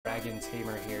Dragon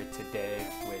Tamer here today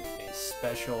with a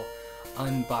special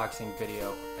unboxing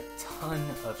video, a ton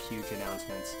of huge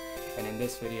announcements, and in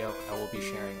this video I will be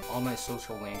sharing all my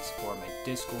social links for my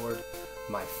Discord,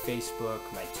 my Facebook,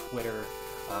 my Twitter,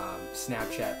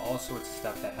 Snapchat, all sorts of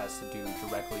stuff that has to do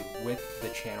directly with the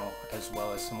channel, as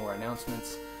well as some more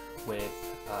announcements with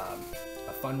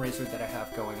a fundraiser that I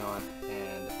have going on,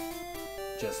 and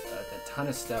just a ton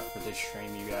of stuff for this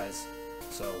stream, you guys.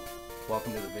 So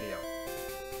welcome to the video.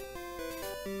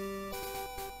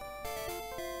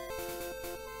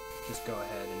 Just go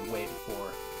ahead and wait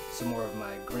for some more of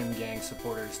my Grimm Gang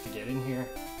supporters to get in here.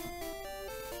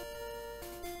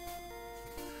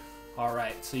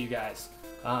 Alright, so you guys,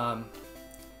 the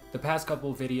past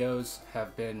couple videos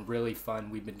have been really fun.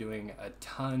 We've been doing a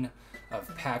ton of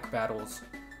pack battles.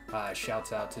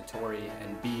 Shouts out to Tori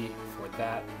and B for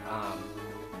that.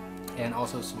 And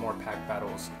also some more pack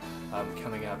battles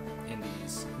coming up in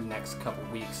these next couple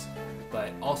weeks.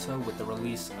 But also with the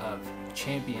release of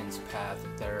Champions Path,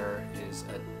 there is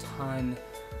a ton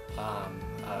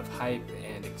of hype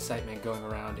and excitement going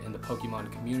around in the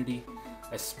Pokemon community,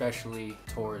 especially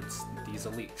towards these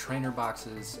elite trainer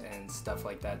boxes and stuff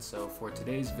like that. So for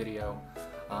today's video,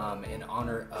 in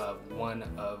honor of one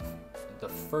of the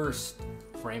first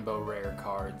Rainbow Rare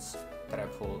cards that I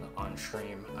pulled on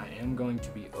stream, I am going to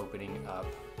be opening up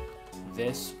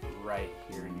this right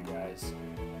here, you guys.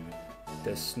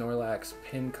 The Snorlax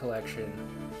Pin Collection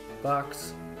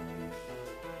box.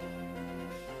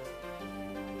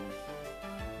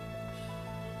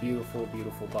 Beautiful,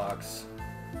 beautiful box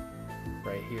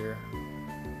right here.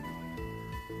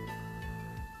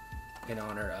 In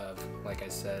honor of, like I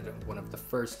said, one of the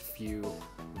first few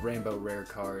Rainbow Rare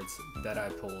cards that I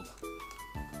pulled.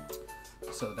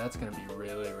 So that's going to be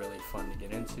really, really fun to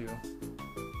get into.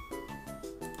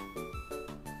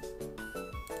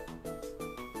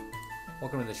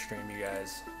 Welcome to the stream, you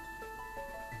guys.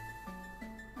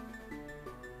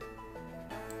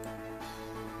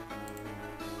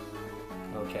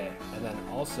 Okay, and then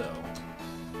also,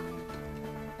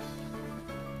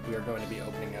 we are going to be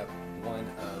opening up one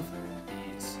of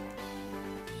these.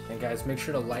 And guys, make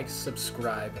sure to like,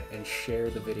 subscribe, and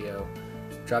share the video.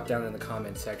 Drop down in the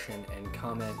comment section and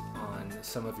comment on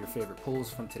some of your favorite pulls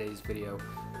from today's video,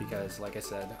 because like I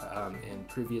said, in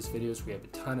previous videos we have a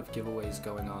ton of giveaways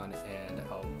going on, and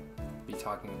I'll be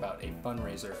talking about a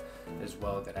fundraiser as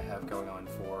well that I have going on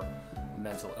for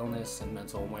mental illness and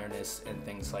mental awareness and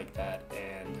things like that,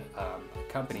 and a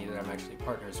company that I'm actually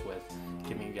partners with,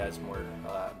 giving you guys more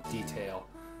detail,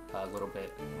 a little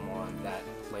bit more on that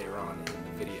later on in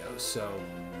the video. So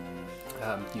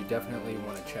you definitely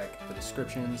want to check the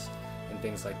descriptions and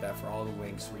things like that for all the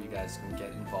links where you guys can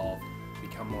get involved,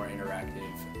 become more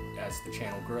interactive as the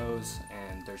channel grows,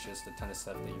 and there's just a ton of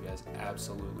stuff that you guys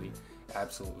absolutely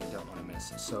don't want to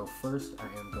miss. So first I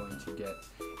am going to get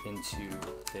into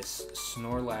this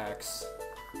Snorlax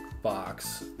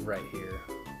box right here.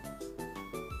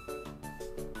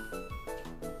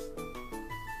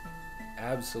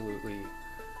 Absolutely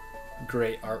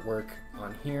great artwork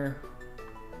on here.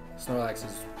 Snorlax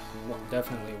is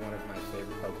definitely one of my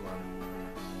favorite Pokemon,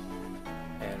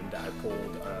 and I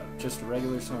pulled just a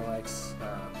regular Snorlax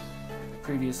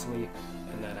previously,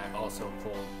 and then I also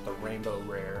pulled the Rainbow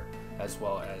Rare as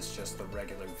well as just the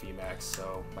regular VMAX.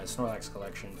 So my Snorlax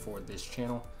collection for this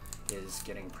channel is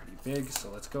getting pretty big, so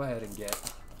let's go ahead and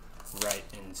get right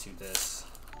into this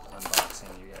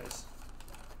unboxing, you guys.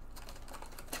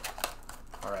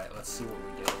 Alright, let's see what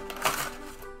we get.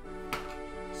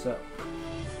 So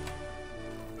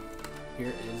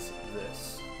here is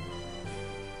this.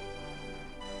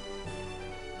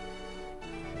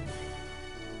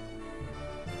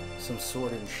 Some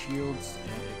Sword and Shields,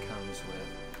 and it comes with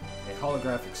a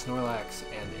holographic Snorlax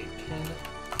and a pin.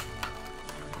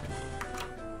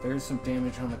 There's some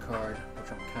damage on the card,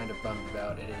 which I'm kind of bummed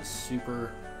about. It is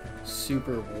super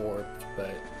warped,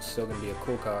 but still gonna be a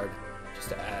cool card just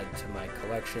to add to my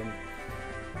collection.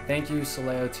 Thank you,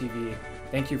 Soleo TV.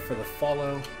 Thank you for the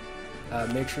follow.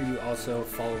 Make sure you also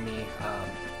follow me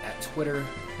at Twitter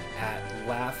at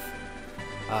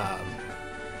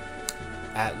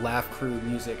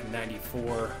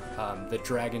LaughCrewMusic94, the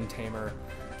Dragon Tamer,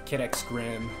 KidX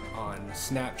Grimm on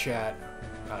Snapchat.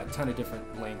 A ton of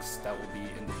different links that will be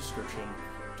in the description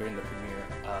during the premiere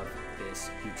of this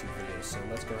YouTube video. So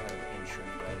let's go ahead and show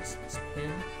you guys this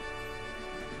pin.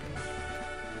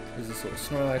 There's this little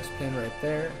Snorlax pin right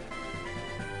there.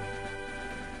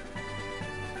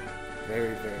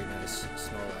 Very, very nice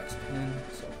Snorlax pin.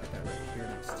 So I'll put that right here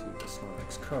next to the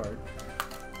Snorlax card.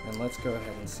 And let's go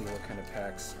ahead and see what kind of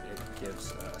packs it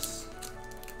gives us.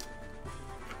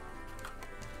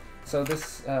 So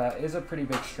this is a pretty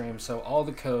big stream, so all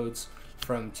the codes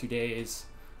from today's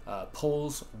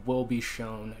polls will be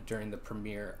shown during the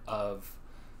premiere of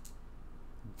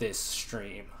this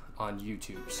stream on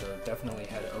YouTube. So definitely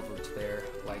head over to there,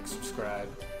 like, subscribe,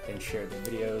 and share the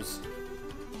videos.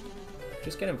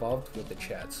 Just get involved with the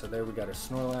chat. So there we got our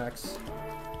Snorlax.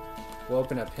 We'll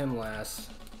open up him last.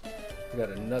 We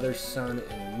got another Sun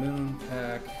and Moon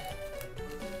pack.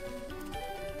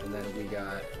 And then we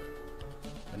got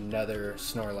another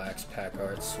Snorlax pack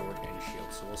art, Sword and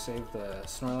Shield. So we'll save the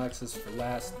Snorlaxes for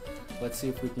last. Let's see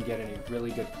if we can get any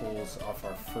really good pulls off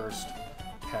our first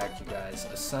pack, you guys.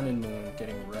 A Sun and Moon,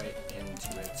 getting right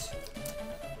into it.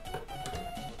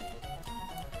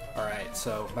 Alright,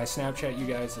 so my Snapchat, you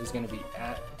guys, is going to be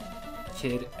at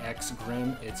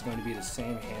KidXGrimm. It's going to be the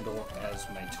same handle as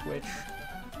my Twitch.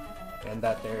 And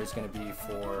that there is going to be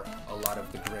for a lot of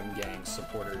the Grimm Gang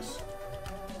supporters.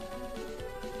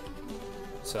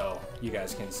 So you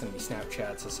guys can send me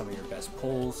Snapchats of some of your best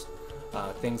pulls,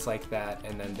 things like that.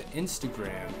 And then the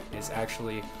Instagram is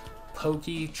actually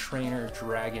Trainer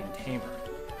Dragon Tamer.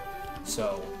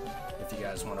 So if you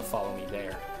guys want to follow me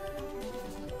there,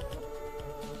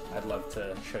 I'd love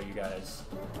to show you guys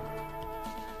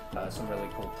some really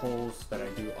cool pulls that I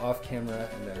do off camera,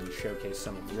 and then showcase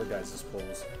some of your guys'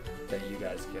 pulls that you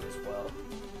guys get as well.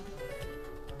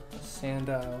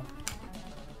 Sandile.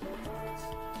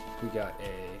 We got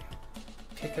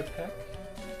a Pick-a-Peck.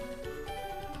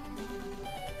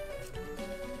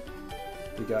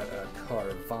 We got a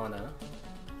Carvana.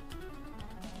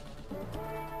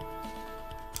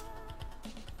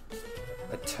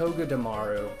 A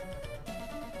Togedemaru.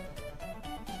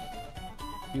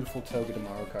 Beautiful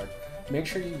Togedemaru card. Make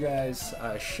sure you guys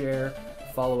share,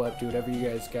 follow up, do whatever you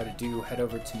guys got to do. Head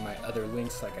over to my other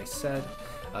links, like I said.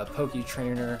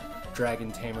 Trainer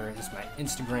Dragon Tamer is my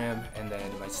Instagram, and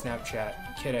then my Snapchat,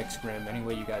 KidXGrimm. Any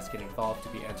way you guys get involved to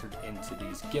be entered into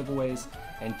these giveaways.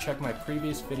 And check my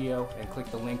previous video and click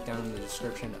the link down in the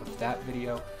description of that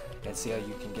video and see how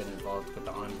you can get involved with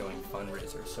the ongoing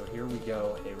fundraiser. So here we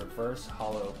go, a reverse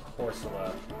hollow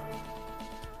Corsola.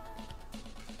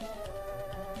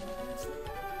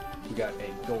 We got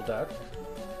a Golduck.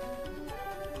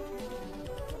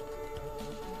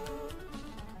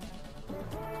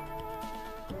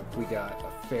 We got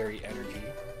a Fairy Energy.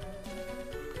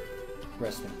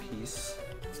 Rest in peace.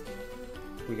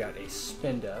 We got a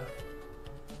Spinda.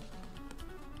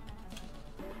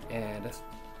 And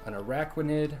an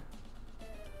Araquanid.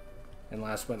 And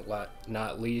last but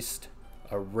not least,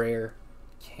 a rare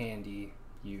candy,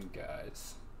 you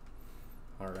guys.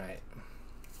 Alright.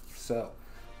 So,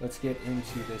 let's get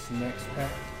into this next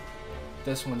pack.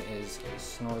 This one is a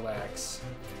Snorlax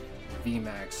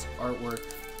VMAX artwork.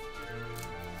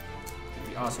 It'd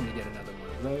be awesome to get another one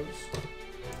of those.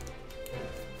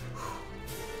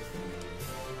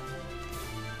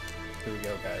 Here we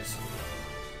go, guys.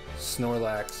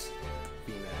 Snorlax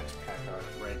VMAX pack art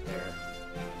right there.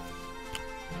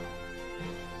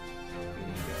 Here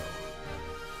you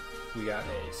go. We got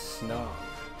a Snog.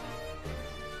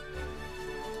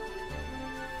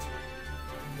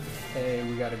 Hey,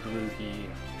 we got a Grookey.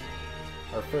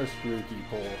 Our first Grookey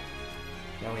pull.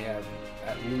 Now we have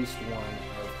at least one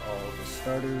of all the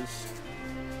starters.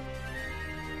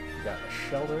 We got a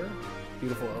Shelter.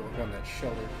 Beautiful artwork on that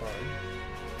Shelter card.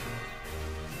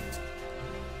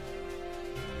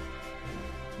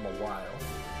 Mawile.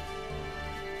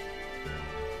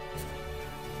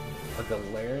 A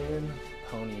Galarian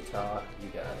Ponyta, you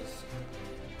guys,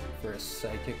 for a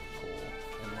Psychic pull.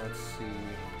 And let's see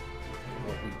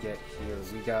what we get here.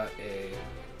 We got a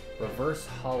reverse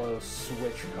hollow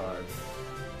switch card.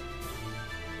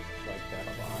 Like that a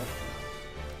lot.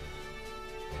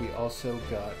 We also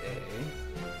got a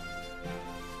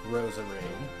Roserade.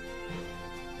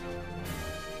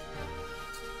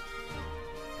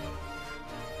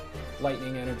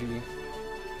 Lightning Energy.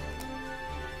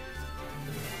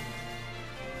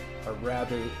 A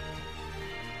Rabbit.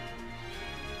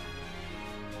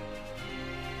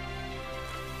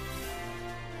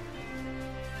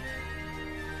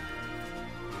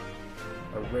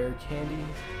 A Rare Candy,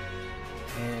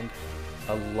 and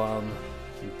a Lum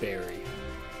Berry.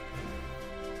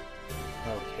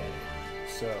 Okay,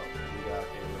 so we got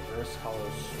a reverse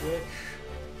hollow switch.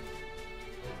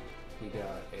 We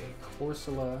got a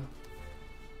Corsola,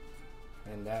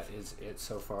 and that is it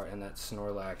so far, and that's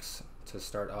Snorlax to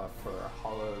start off for our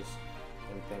hollows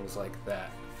and things like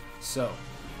that. So,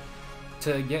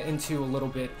 to get into a little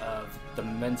bit of the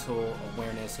mental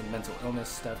awareness and mental illness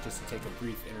stuff, just to take a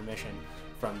brief intermission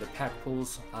from the pack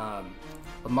pulls.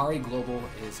 Amari Global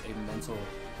is a mental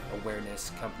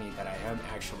awareness company that I am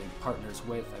actually partners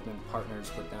with. I've been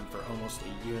partners with them for almost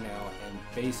a year now, and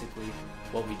basically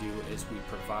what we do is we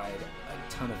provide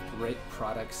a ton of great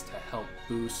products to help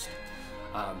boost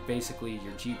basically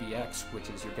your GBX, which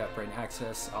is your gut brain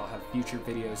access. I'll have future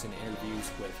videos and interviews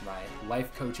with my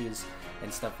life coaches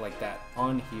and stuff like that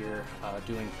on here,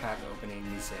 doing pack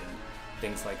openings and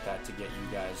things like that to get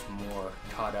you guys more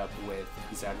caught up with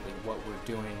exactly what we're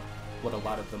doing, what a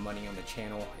lot of the money on the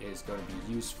channel is going to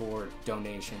be used for,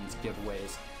 donations,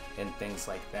 giveaways, and things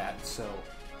like that. So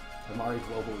Amari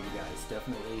Global, you guys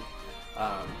definitely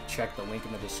check the link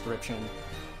in the description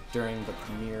during the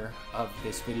premiere of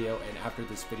this video and after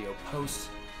this video posts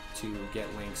to get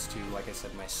links to, like I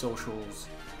said, my socials,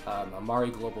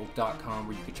 amariglobal.com,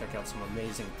 where you can check out some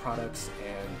amazing products,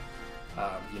 and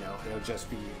you know, it'll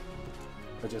just be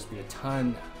a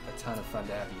ton of fun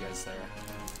to have you guys there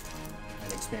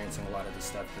and experiencing a lot of the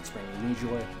stuff that's bringing me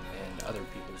joy, and other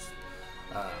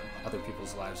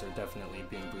people's lives are definitely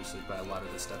being boosted by a lot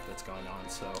of the stuff that's going on.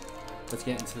 So let's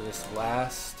get into this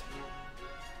last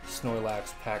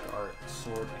Snorlax pack art,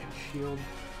 Sword and Shield,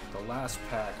 the last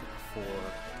pack for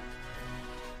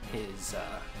his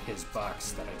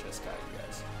box that I just got, you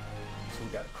guys. So we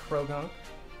got Krogunk,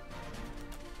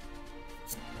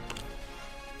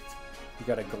 we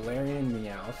got a Galarian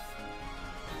Meowth,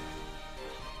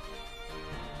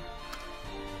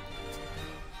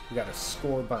 we got a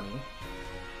Score Bunny,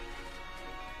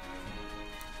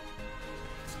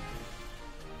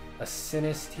 a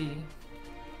Sinistea,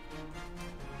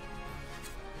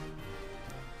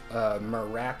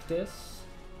 Maractus,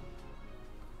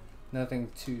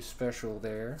 nothing too special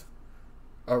there,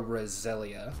 a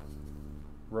Roselia,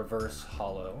 reverse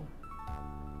hollow,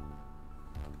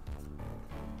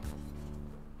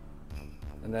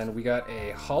 and then we got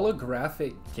a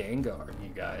holographic Gengar, you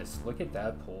guys. Look at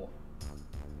that pull.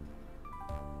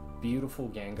 Beautiful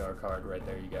Gengar card right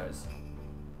there, you guys.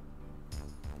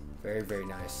 Very, very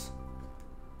nice.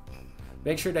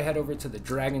 Make sure to head over to the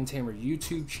Dragon Tamer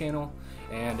YouTube channel,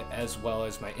 and as well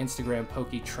as my Instagram,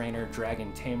 PokeTrainer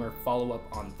Dragon Tamer. Follow up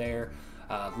on there.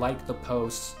 Like the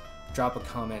posts, drop a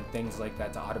comment, things like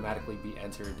that, to automatically be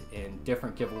entered in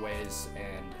different giveaways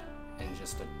and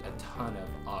just a ton of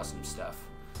awesome stuff.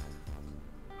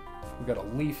 We got a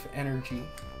Leaf Energy.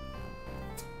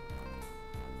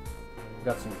 We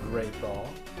got some Great Ball.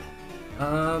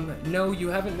 No, you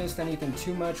haven't missed anything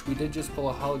too much. We did just pull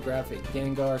a holographic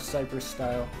Gengar, Cypress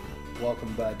style.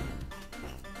 Welcome, bud.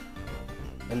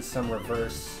 And some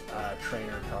reverse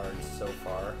trainer cards so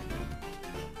far.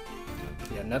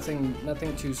 Yeah,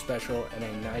 nothing too special, and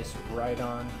a nice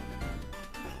Rhydon.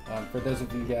 For those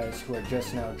of you guys who are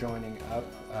just now joining up,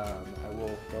 I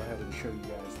will go ahead and show you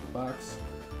guys the box.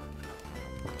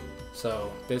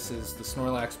 So this is the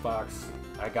Snorlax box.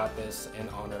 I got this in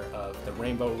honor of the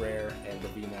Rainbow Rare and the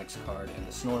VMAX card and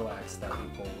the Snorlax that we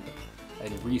pulled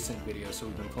in recent videos. So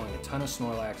we've been pulling a ton of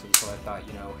Snorlaxes, so I thought,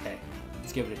 you know, hey,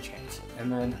 let's give it a chance.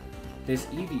 And then this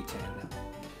Eevee tin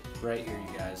right here,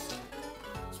 you guys,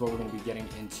 is what we're going to be getting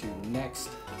into next.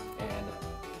 And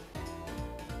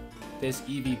this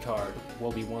Eevee card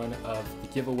will be one of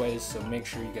the giveaways, so make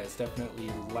sure you guys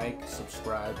definitely like,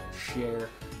 subscribe, share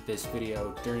this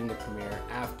video during the premiere,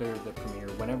 after the premiere,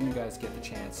 whenever you guys get the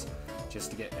chance,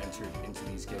 just to get entered into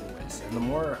these giveaways. And the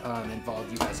more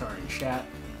involved you guys are in chat,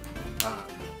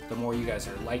 the more you guys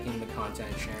are liking the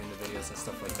content, sharing the videos and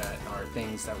stuff like that, are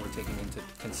things that we're taking into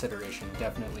consideration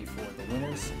definitely for the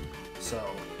winners. So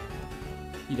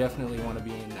you definitely want to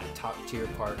be in that top tier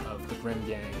part of the Grimm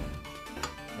Gang.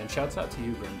 And shouts out to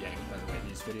you, Grimm Gang, by the way.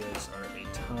 These videos are a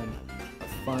ton of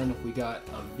fun. We got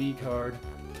a V card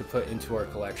to put into our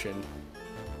collection.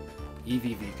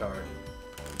 Eevee V card.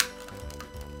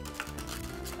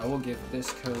 I will give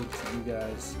this code to you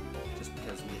guys just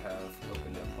because we have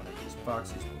opened up one of these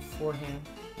boxes beforehand.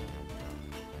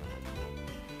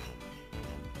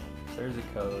 So there's a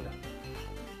code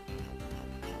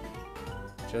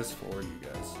just for you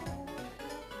guys.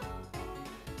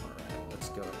 Alright, let's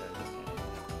go ahead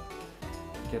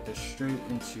and get this straight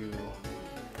into,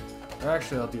 or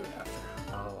actually I'll do it after.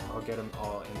 I'll get them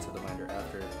all into the binder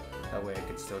after. That way I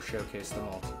can still showcase them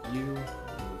all to you.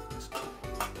 Remove this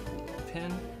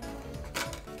pin.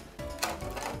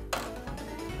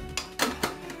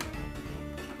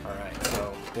 Alright,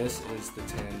 so this is the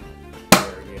tin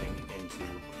we're getting into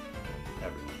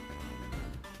everyone.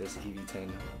 This Eevee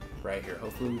tin right here.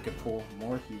 Hopefully we can pull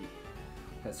more heat.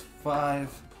 It has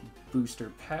 5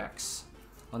 booster packs.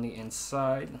 On the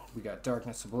inside, we got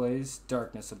Darkness Ablaze,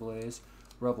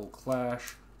 Rebel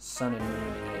Clash, Sun and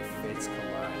Moon, and a Fates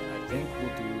Collide. I think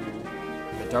we'll do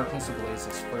the Darkness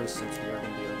Ablazes first, since we are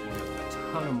going to be opening up a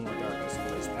ton of more Darkness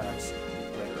Ablaze packs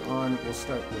later on. We'll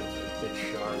start with the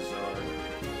Charizard.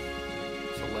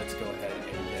 So let's go ahead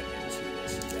and get into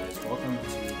this, you guys. Welcome to the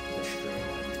stream,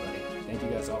 everybody. Thank you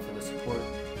guys all for the support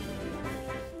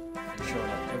and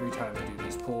showing up every time I do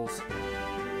these pulls.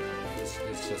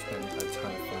 It's just been a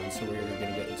ton of fun. So we're going to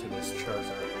get into this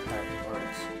Charizard pack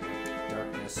art,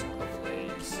 Darkness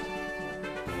Ablaze.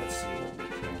 Let's see what we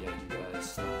can get, you guys.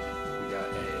 We got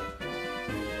a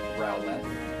Rowlet.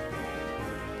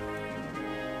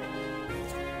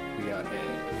 We got a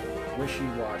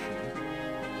Wishy-Washy.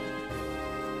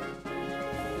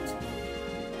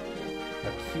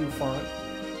 A Q-Font.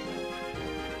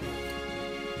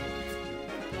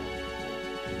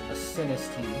 A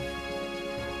Sinistee.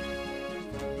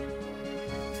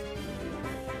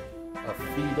 A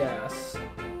Feedas.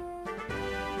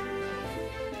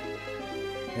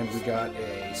 And we got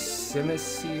a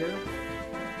Simisear.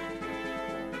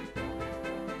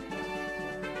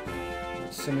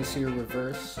 Simisear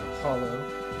Reverse Holo.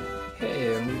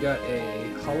 Hey, and we got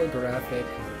a holographic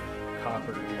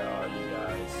Copperjaw, you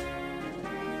guys.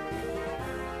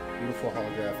 Beautiful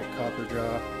holographic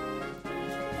Copperjaw.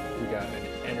 We got an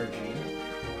Energy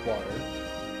Water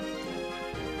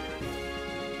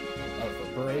of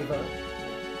a Brava.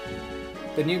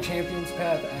 The new Champions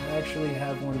Path, I actually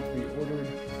have one pre-ordered,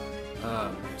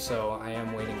 so I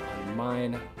am waiting on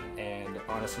mine, and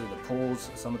honestly the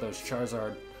pulls, some of those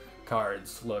Charizard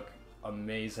cards look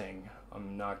amazing,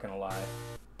 I'm not gonna lie.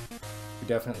 We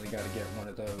definitely gotta get one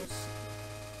of those.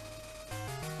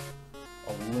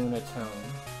 A Lunatone.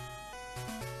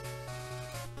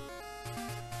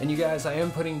 And you guys, I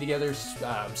am putting together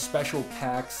special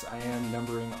packs. I am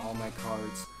numbering all my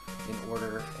cards in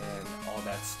order and all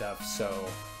that stuff, so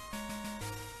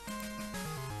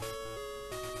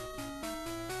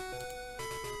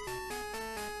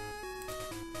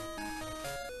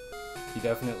you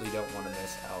definitely don't want to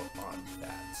miss out on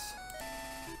that.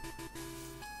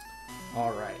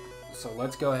 Alright, so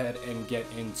let's go ahead and get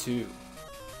into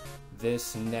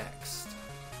this next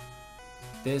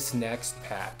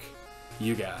pack,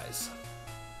 you guys.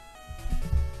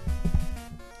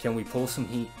 Can we pull some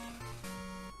heat?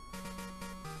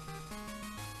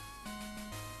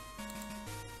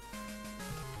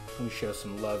 Let me show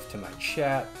some love to my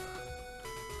chat.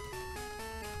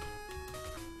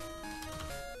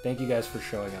 Thank you guys for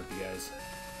showing up, you guys.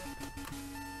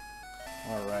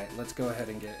 Alright, let's go ahead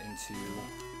and get into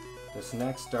this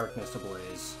next Darkness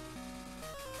Ablaze.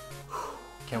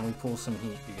 Can we pull some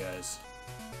heat, you guys?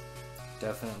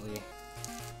 Definitely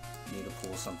need to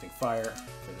pull something fire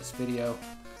for this video.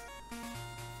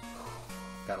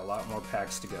 Got a lot more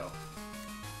packs to go.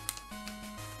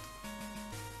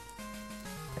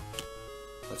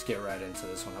 Let's get right into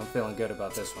this one. I'm feeling good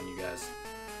about this one, you guys.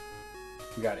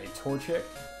 We got a Torchic.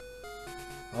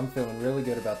 I'm feeling really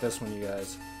good about this one, you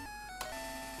guys.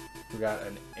 We got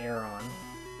an Aeron.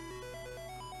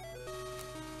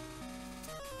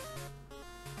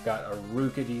 Got a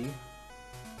Rookidee.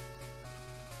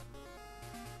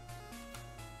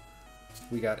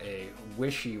 We got a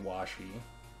Wishy-Washy.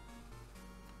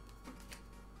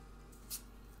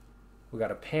 We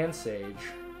got a Pansage.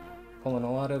 Pulling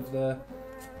a lot of the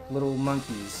little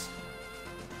monkeys.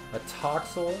 A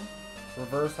Toxel,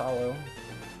 reverse holo.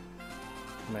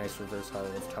 Nice reverse holo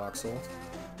of Toxel.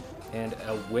 And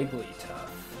a Wigglytuff.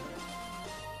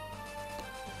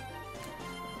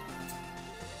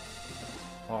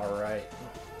 Alright.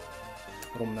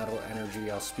 Little Metal Energy.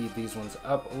 I'll speed these ones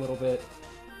up a little bit.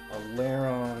 A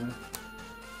Laron.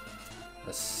 A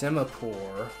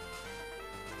Simipour.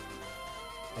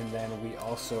 And then we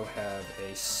also have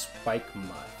a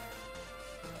Spikemuth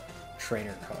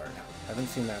trainer card. Haven't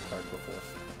seen that card before.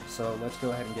 So let's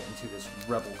go ahead and get into this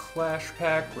Rebel Clash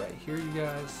pack right here, you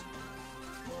guys.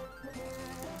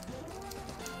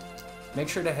 Make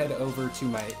sure to head over to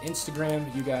my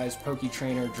Instagram, you guys,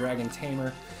 PokeTrainer, Dragon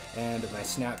Tamer, and my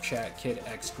Snapchat, Kid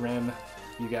X Grimm.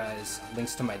 You guys,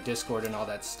 links to my Discord and all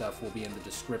that stuff will be in the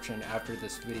description after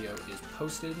this video is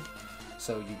posted.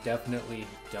 So you definitely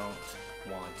don't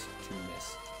want to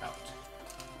miss out.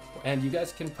 And you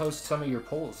guys can post some of your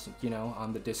polls, you know,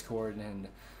 on the Discord and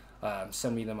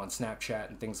send me them on Snapchat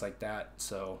and things like that.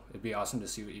 So it'd be awesome to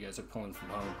see what you guys are pulling from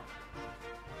home.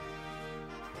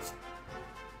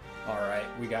 Alright,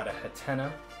 we got a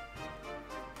Hatena.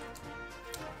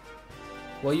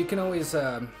 Well, you can always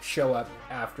show up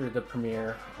after the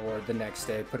premiere or the next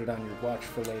day. Put it on your watch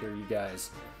for later, you guys.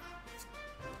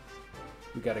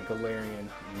 We got a Galarian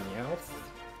Meowth.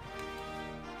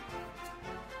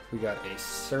 We got a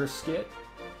Surskit.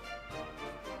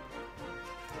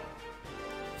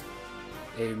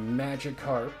 A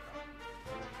Magikarp.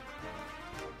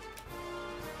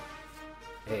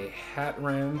 a Hat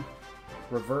Rim,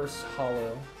 Reverse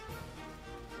Hollow,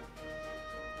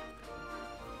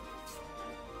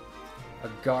 a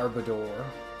Garbodor,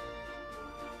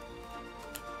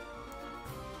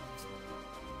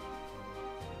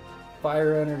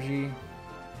 Fire Energy,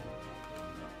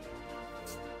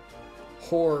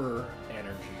 Horror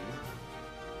Energy,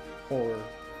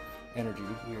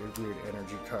 weird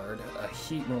energy card, a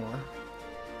Heatmore.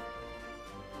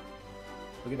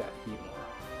 Look at that Heatmore.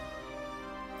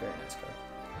 Very nice card.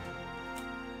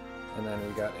 And then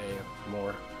we got a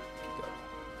more Pico.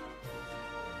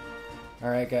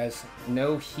 Alright guys,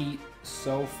 no heat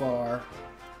so far.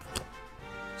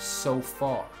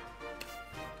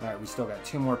 Alright, we still got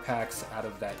 2 more packs out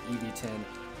of that EV tin.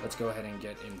 Let's go ahead and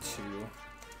get into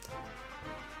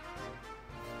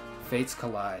Fates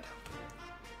Collide.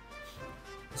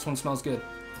 This one smells good.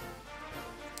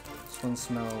 This one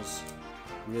smells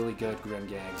really good, Grimm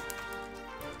Gang.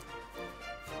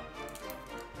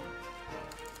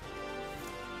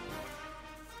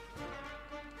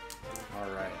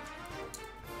 Alright.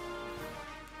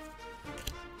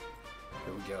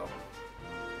 Here we go.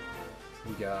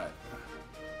 We got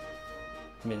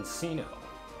Mincino.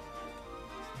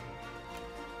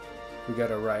 We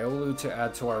got a Riolu to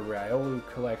add to our Riolu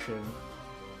collection,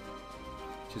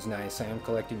 which is nice. I am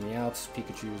collecting Meowths,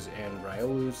 Pikachus, and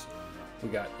Riolus. We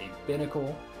got a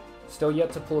Binnacle. Still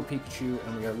yet to pull a Pikachu,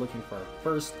 and we are looking for our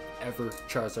first ever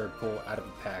Charizard pull out of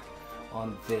a pack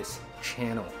on this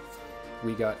channel.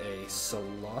 We got a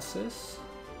Colossus.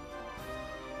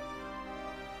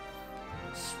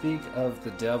 Speak of the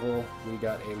devil, we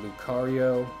got a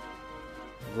Lucario.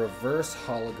 Reverse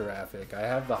holographic. I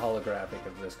have the holographic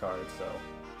of this card, so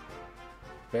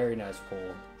very nice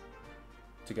pull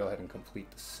to go ahead and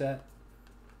complete the set.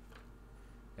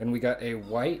 And we got a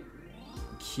white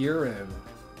Kyurem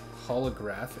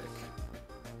holographic.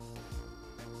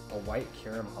 A white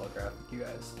Kyurem holographic, you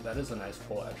guys. That is a nice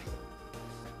pull, actually.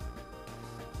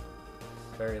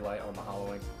 Very light on the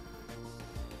hollowing.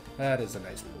 That is a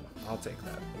nice pull. I'll take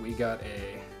that. We got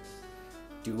a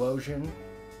Duosion.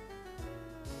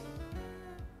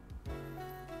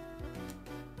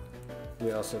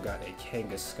 We also got a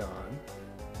Kangaskhan.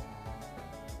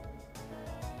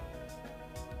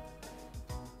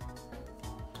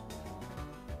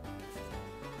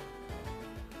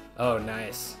 Oh,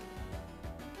 nice.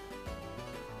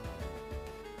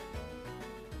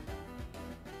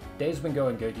 Day's been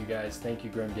going good, you guys. Thank you,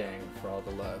 Grimm Gang, for all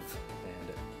the love and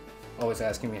always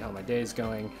asking me how my day's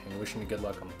going and wishing me good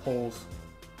luck on the polls.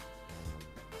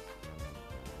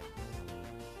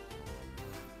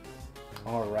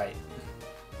 All right.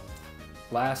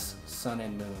 Last Sun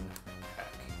and Moon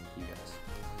pack, you guys.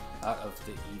 Out of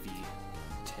the EV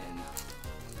 10.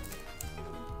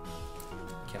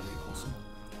 Can we pull some?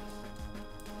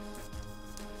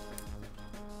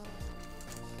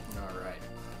 All right.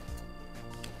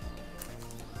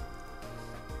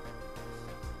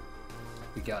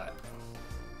 We got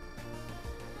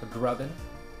a Grubbin,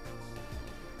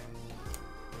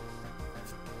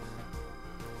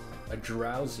 a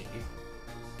Drowsy,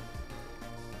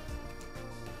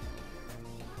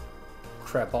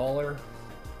 Craballer,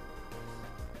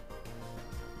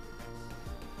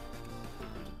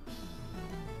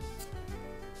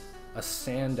 a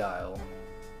Sandile,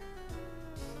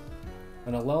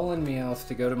 an Alolan Meowth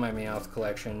to go to my Meowth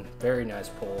collection. Very nice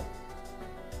pull.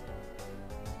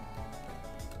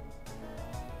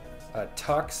 A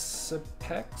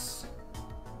Toxapex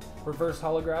reverse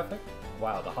holographic.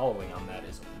 Wow, the hollowing on that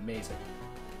is amazing.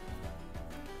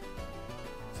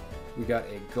 We got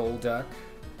a Golduck.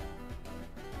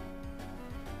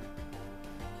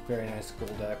 Very nice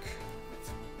Golduck.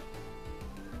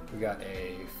 We got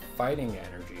a Fighting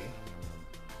Energy.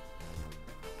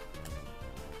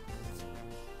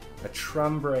 A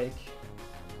Trumbrake.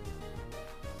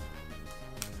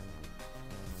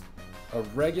 A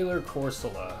regular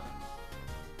Corsola.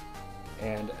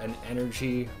 And an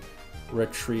Energy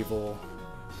Retrieval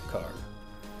card.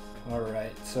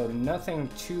 Alright, so nothing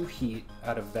too heat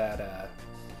out of that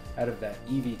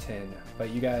EV tin, but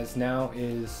you guys, now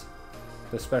is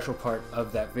the special part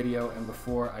of that video, and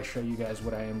before I show you guys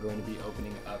what I am going to be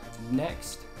opening up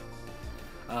next,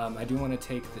 I do want to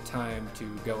take the time to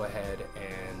go ahead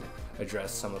and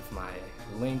address some of my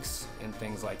links and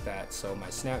things like that. So my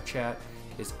Snapchat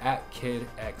is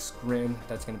 @KidXGrimm.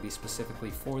 That's going to be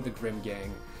specifically for the Grimm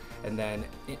Gang. And then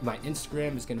my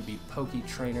Instagram is going to be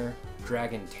PokeTrainer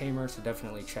Dragon Tamer, so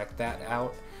definitely check that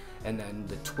out. And then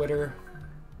the Twitter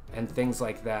and things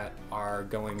like that are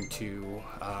going to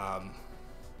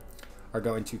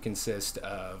consist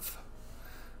of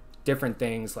different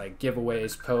things like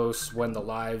giveaways, posts, when the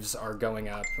lives are going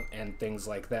up, and things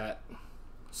like that.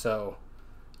 So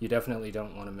you definitely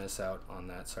don't want to miss out on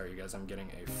that. Sorry, you guys, I'm getting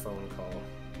a phone call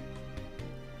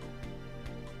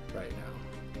right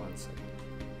now. 1 second.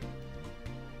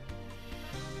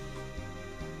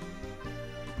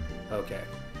 Okay.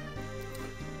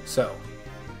 So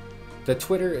the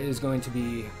Twitter is going to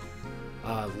be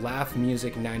Laugh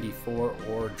Music 94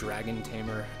 or Dragon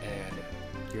Tamer, and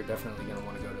you're definitely going to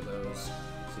want to go to those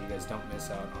so you guys don't miss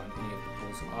out on any of the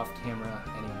pulls off camera,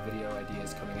 any video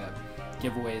ideas coming up,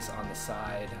 giveaways on the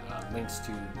side, links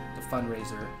to the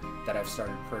fundraiser that I've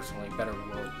started personally, Better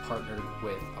World, partnered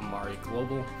with Amari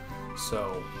Global.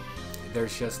 So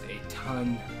there's just a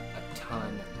ton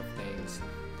of things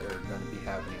that are going to be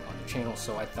happening on the channel.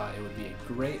 So I thought it would be a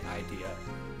great idea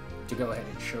to go ahead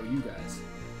and show you guys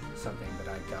something that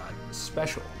I got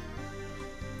special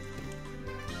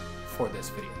for this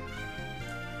video.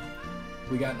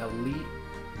 We got an Elite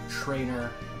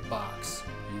Trainer box,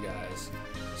 you guys.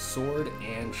 Sword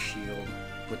and shield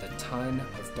with a ton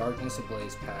of Darkness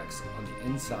Ablaze packs on the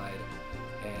inside,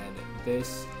 and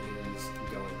this is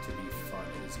going to be fun.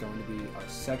 It is going to be our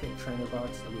second trainer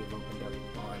box that we have opened up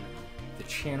on the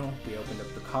channel. We opened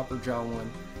up the Copper Jaw one,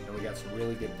 and we got some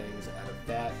really good things out of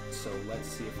that. So let's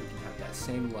see if we can have that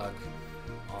same luck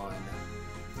on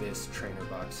this trainer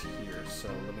box here. So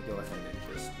let me go ahead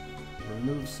and just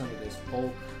remove some of this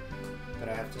bulk that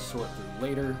I have to sort through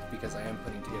later, because I am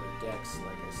putting together decks,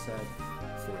 like I said,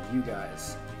 for you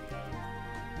guys.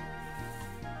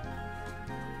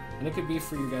 And it could be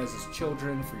for you guys as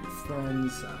children, for your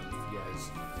friends, if you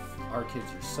guys are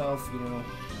kids yourself, you know,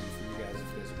 for you guys if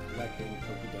you guys are collecting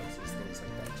Pokédexes, things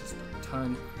like that. Just a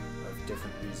ton of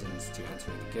different reasons to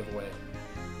enter the giveaway.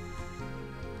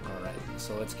 Alright,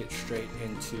 so let's get straight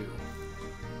into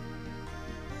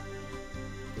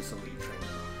this Elite Trainer box.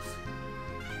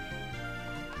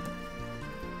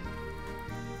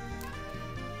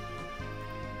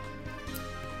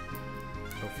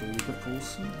 Hopefully we can pull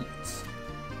some hits.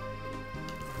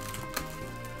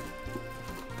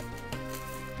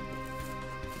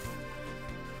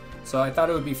 So I thought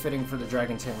it would be fitting for the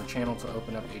Dragon Tamer channel to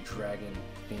open up a dragon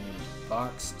themed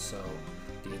box. So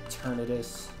the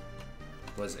Eternatus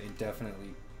was a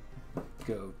definitely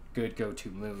good go-to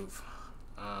move.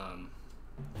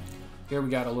 Here we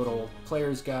got a little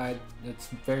player's guide. It's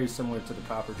very similar to the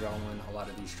Copper Jaw one. A lot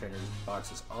of these trainer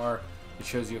boxes are. It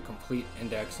shows you a complete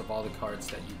index of all the cards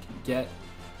that you can get.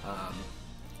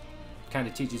 Kind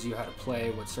of teaches you how to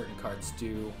play, what certain cards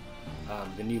do.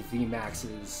 The new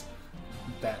VMAXs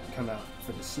that come out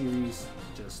for the series,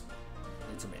 just,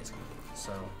 it's amazing.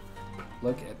 So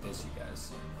look at this, you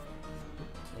guys.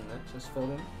 And that just filled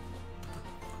in.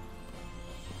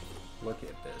 Look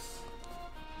at this.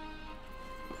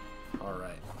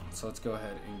 Alright, so let's go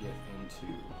ahead and get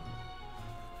into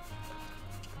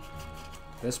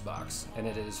this box. And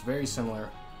it is very similar,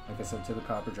 like I said, to the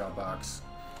Copper Jaw box.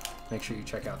 Make sure you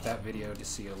check out that video to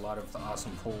see a lot of the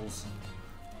awesome pulls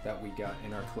that we got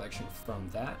in our collection from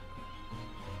that.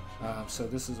 So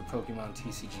this is a Pokemon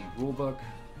TCG rulebook.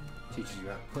 Teaches you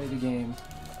how to play the game.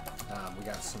 We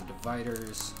got some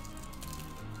dividers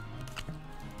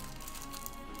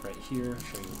right here.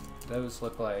 Show you what those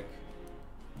look like.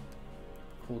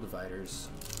 Cool dividers.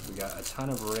 We got a ton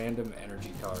of random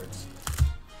energy cards.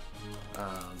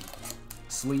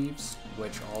 Sleeves,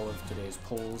 which all of today's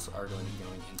pulls are going to be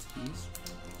going into these.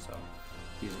 So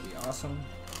these will be awesome.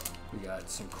 We got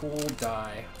some cool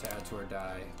dye to add to our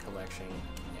dye collection,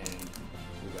 and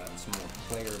we got some more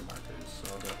player markers.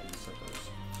 So I'll go ahead and set those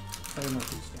player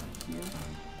markers down here.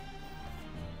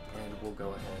 And we'll go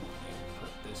ahead and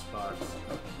put this box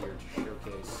up here to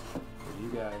showcase for you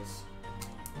guys.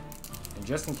 And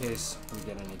just in case we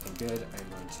get anything good, I'm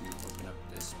going to open up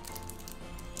this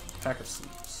pack of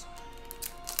sleeves.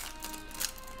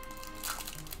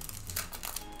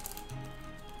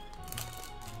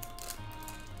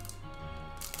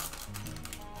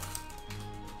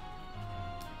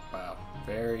 Wow,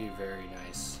 very, very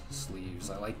nice sleeves.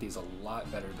 I like these a lot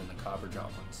better than the Copper Jaw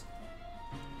ones.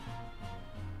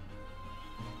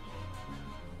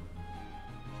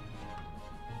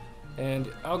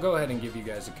 And I'll go ahead and give you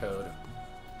guys a code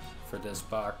for this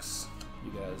box,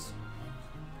 you guys.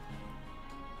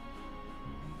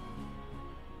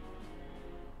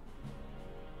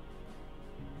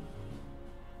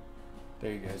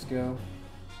 There you guys go.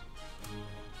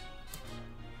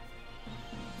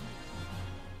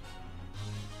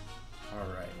 All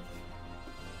right.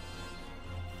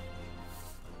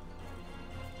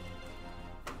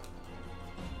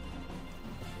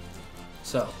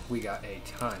 So we got a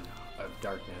ton of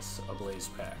Darkness Ablaze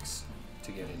packs.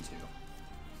 to get into.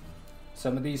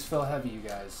 Some of these feel heavy, you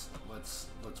guys. Let's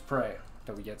pray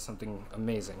that we get something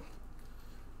amazing.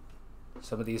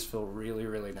 Some of these feel really,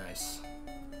 really nice.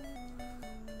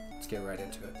 Let's get right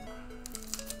into it.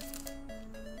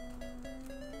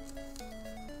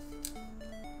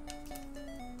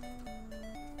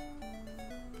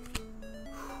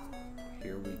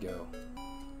 Here we go.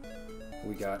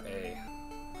 We got a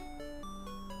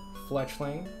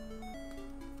Fletchling.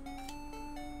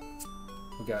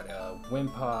 We got a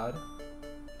Wimpod.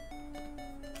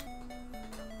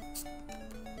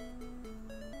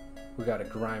 We got a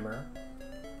Grimer.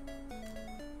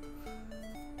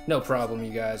 No problem,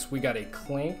 you guys. We got a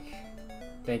Clink.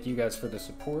 Thank you guys for the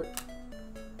support.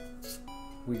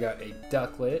 We got a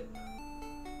Ducklet.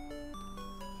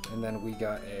 And then we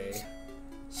got a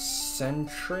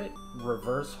Sentret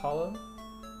Reverse Hollow.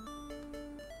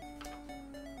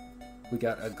 We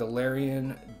got a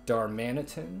Galarian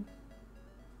Darmanitan.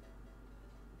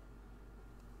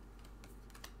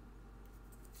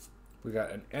 We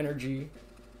got an Energy.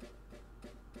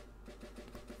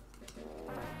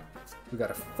 We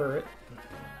got a Furret.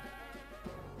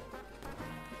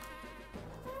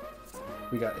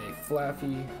 We got a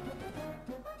Flaffy.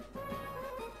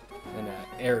 And an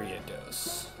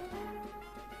Ariados.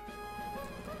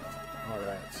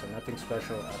 Alright, so nothing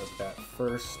special out of that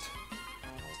first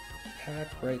pack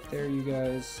right there, you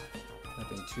guys.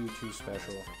 Nothing too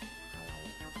special.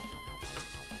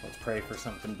 Let's pray for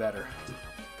something better.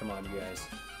 Come on, you guys.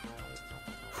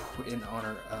 In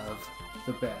honor of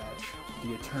the badge,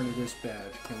 the Eternatus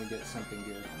badge, can we get something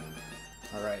good?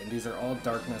 Alright, and these are all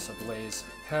Darkness Ablaze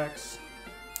packs,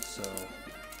 so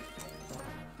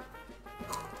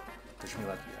wish me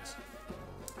luck, you guys.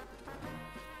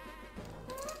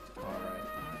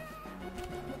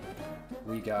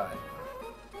 We got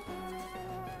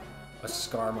a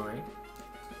Skarmory.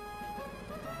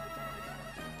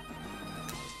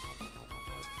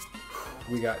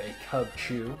 We got a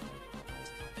Cubchoo.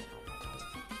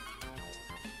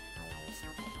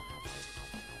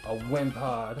 A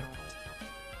Wimpod.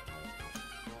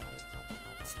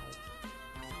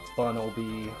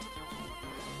 Bunnelby.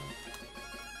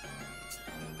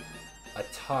 A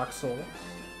Toxel.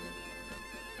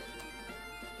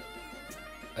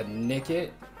 A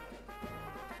Nickit,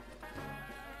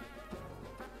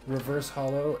 Reverse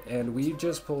Hollow, and we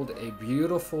just pulled a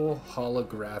beautiful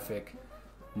holographic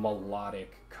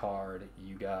melodic card,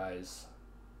 you guys.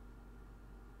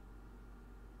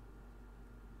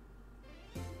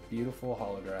 Beautiful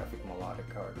holographic melodic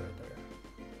card right there.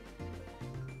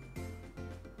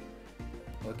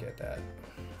 Look at that.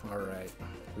 Alright,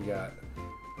 we got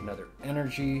another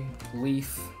Energy,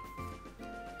 Leaf,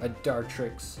 a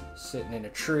Dartrix sitting in a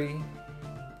tree.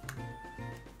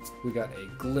 We got a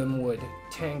Glimwood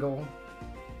Tangle.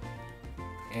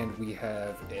 And we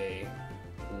have a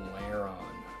Lairon,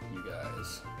 you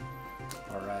guys.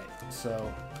 Alright,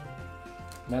 so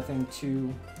nothing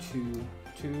too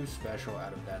special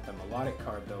out of that. The melodic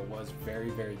card, though, was very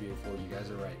beautiful. You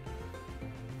guys are right.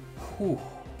 Whew.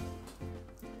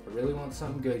 I really want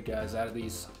something good, guys, out of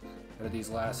these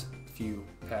last few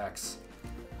packs.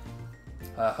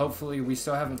 Hopefully, we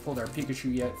still haven't pulled our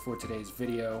Pikachu yet for today's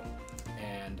video,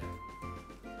 and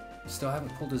still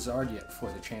haven't pulled a Zard yet for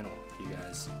the channel, you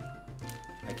guys.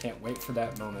 I can't wait for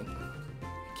that moment.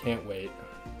 Can't wait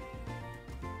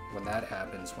when that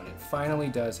happens, when it finally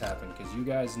does happen, because you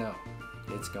guys know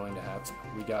it's going to happen.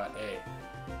 We got a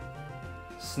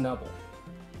Snubble.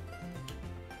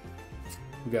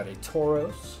 We got a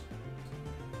Tauros.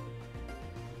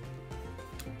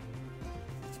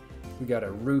 We got a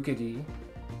Rookidee.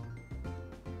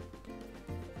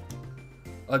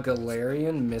 A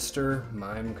Galarian Mr.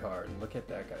 Mime card. Look at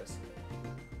that, guys.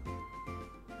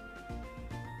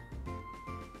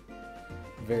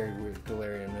 Very weird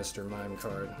Galarian Mr. Mime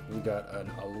card. We got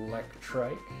an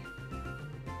Electrike.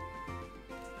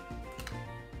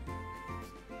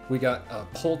 We got a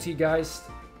Poltegeist.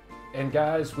 And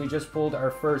guys, we just pulled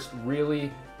our first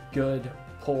really good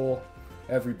pull.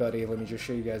 Everybody, let me just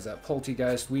show you guys that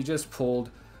Poltegeist. We just pulled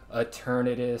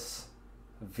Eternatus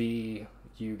V,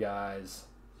 you guys.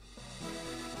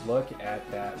 Look at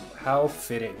that. How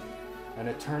fitting. An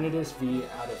Eternatus V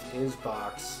out of his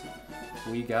box.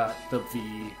 We got the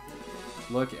V.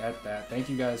 Look at that. Thank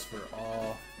you guys for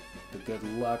all the good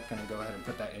luck. Gonna go ahead and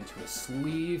put that into a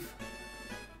sleeve.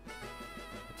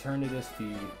 Eternatus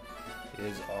V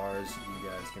is ours, you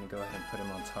guys. Gonna go ahead and put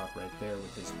him on top right there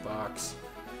with his box.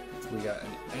 We got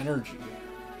an Energy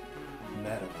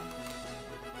Metal.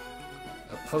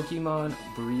 A Pokemon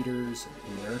Breeders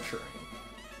Nurturing.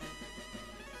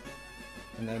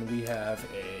 And then we have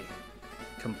a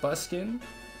Combuskin,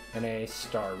 and a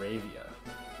Staravia.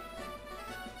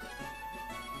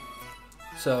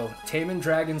 So, taming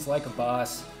dragons like a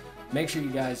boss. Make sure you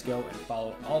guys go and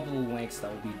follow all the links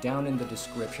that will be down in the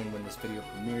description when this video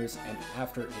premieres and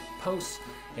after it posts.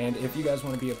 And if you guys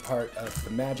want to be a part of the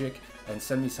magic and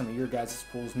send me some of your guys'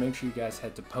 pulls, make sure you guys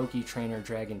head to PokeTrainer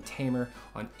Dragon Tamer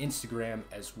on Instagram,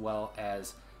 as well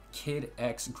as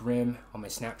KidXGrimm on my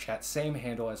Snapchat, same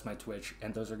handle as my Twitch,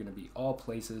 and those are going to be all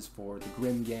places for the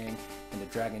Grimm Gang and the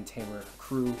Dragon Tamer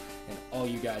crew and all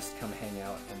you guys to come hang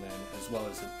out, and then as well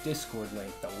as a Discord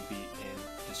link that will be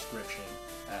in description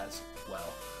as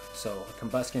well. So a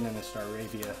Combuskin and a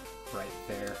Staravia right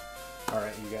there.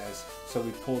 Alright you guys, so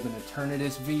we pulled an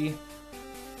Eternatus V.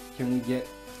 Can we get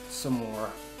some more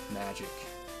magic?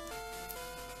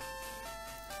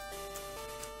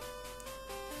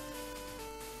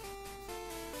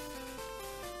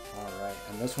 Alright,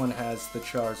 and this one has the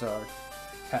Charizard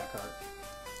pack art.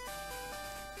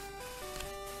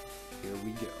 Here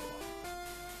we go.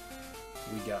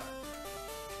 We got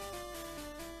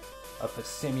a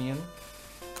Passimian,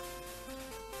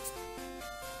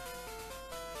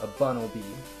 a Bunnelby,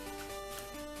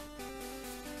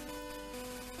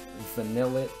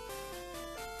 Vanillit,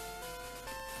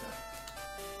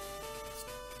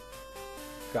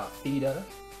 Gothita,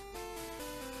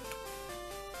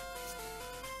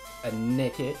 a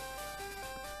Nickit,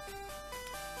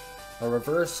 a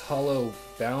Reverse Hollow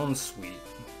Bound Sweet,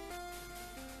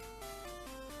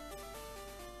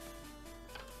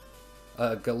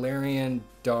 a Galarian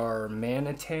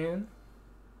Darmanitan,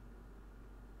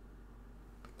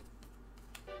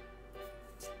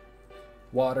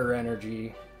 Water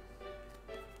Energy,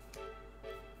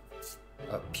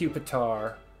 a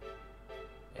Pupitar,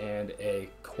 and a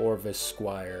Corvus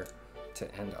Squire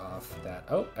to end off that.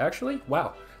 Oh, actually,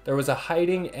 wow, there was a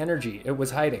hiding energy. It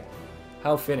was hiding.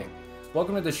 How fitting.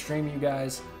 Welcome to the stream, you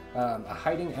guys. A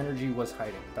hiding energy was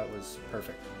hiding. That was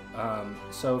perfect.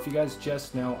 So if you guys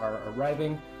just now are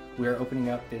arriving, we are opening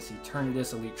up this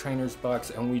Eternatus Elite Trainers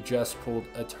box, and we just pulled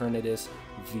Eternatus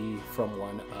V from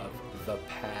one of the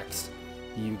packs,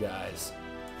 you guys.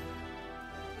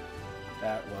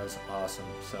 That was awesome.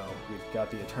 So we've got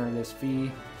the Eternatus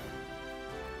V.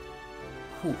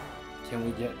 Whew. Can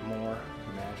we get more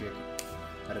magic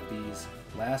out of these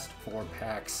last 4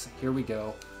 packs? Here we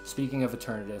go. Speaking of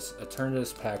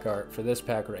Eternatus pack art for this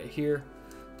pack right here.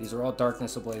 These are all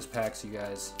Darkness Ablaze packs, you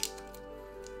guys.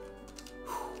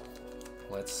 Whew.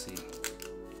 Let's see.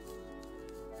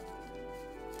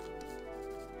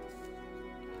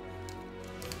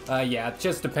 Yeah, it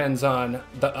just depends on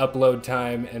the upload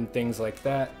time and things like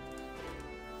that.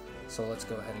 So let's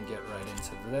go ahead and get right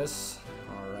into this.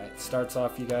 Alright, starts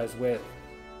off, you guys, with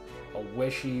a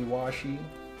Wishy-Washy.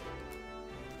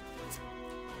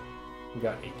 We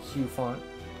got a Q-Font,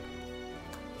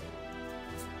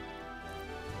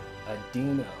 a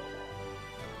Dino,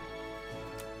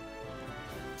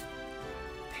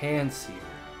 Pansear,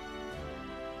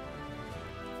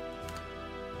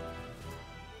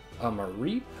 a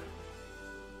Mareep,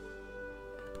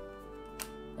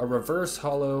 a Reverse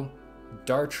Hollow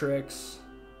Dartrix,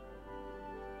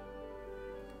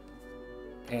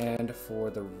 and for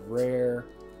the rare,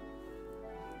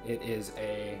 it is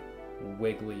a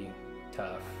Wigglytuff,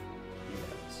 you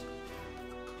guys.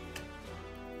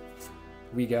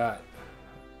 We got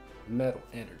Metal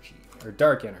Energy, or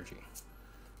Dark Energy,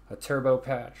 a Turbo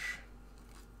Patch,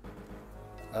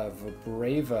 a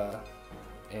Vibrava,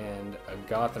 and a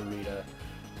Gotharita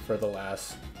for the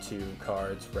last 2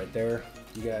 cards right there,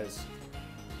 you guys.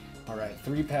 Alright,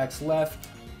 3 packs left.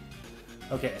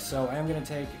 Okay, so I'm going to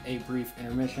take a brief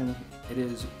intermission. It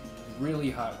is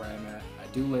really hot where I'm at. I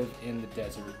do live in the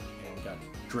desert and got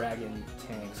dragon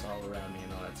tanks all around me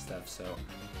and all that stuff, so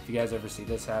if you guys ever see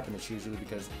this happen, it's usually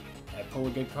because I pull a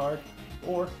good card,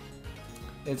 or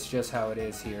it's just how it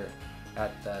is here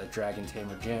at the Dragon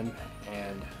Tamer Gym.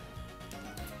 And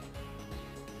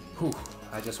whew,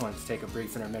 I just wanted to take a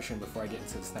brief intermission before I get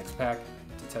into this next pack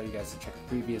to tell you guys to check the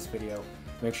previous video.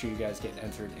 Make sure you guys get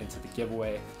entered into the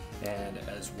giveaway, and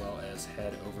as well as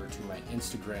head over to my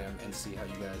Instagram and see how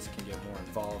you guys can get more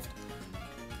involved.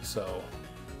 So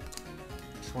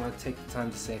just want to take the time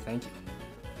to say thank you.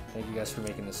 Thank you guys for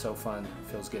making this so fun.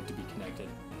 It feels good to be connected,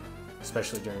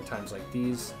 especially during times like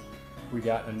these. We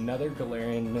got another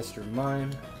Galarian Mr.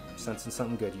 Mime. I'm sensing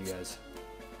something good, you guys.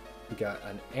 We got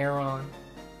an Aeron.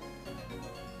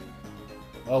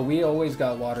 Oh, we always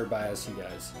got water by us, you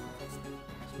guys.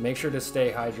 Make sure to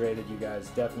stay hydrated, you guys.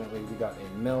 Definitely. We got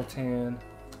a Meltan.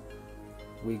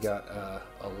 We got a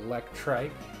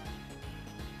Electrike.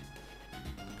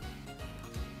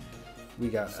 We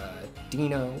got a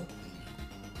Dino.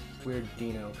 weird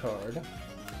Dino card.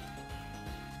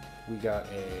 We got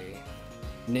a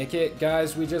Nickit.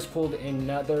 Guys, we just pulled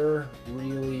another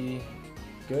really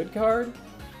good card,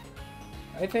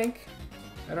 I think.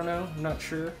 I don't know, I'm not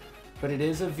sure. But it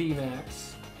is a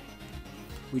VMAX.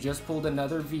 We just pulled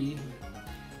another V.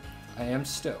 I am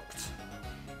stoked.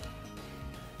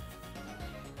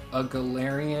 A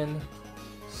Galarian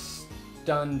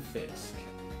Stunfisk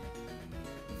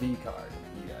V card,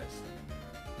 you guys.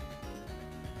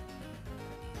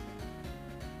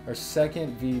 Our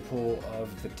second V pull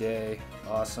of the day.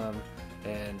 Awesome.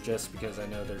 And just because I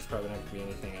know there's probably not going to be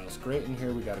anything else great in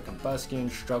here, we got a Combuskin,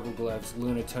 Struggle Gloves,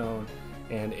 Lunatone,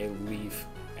 and a Leaf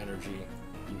Energy.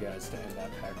 You guys to end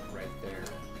that pack right there.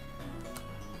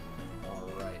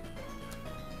 Alright.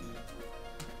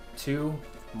 2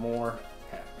 more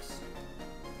packs.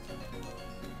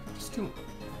 Just 2 more.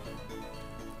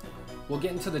 We'll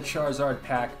get into the Charizard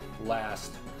pack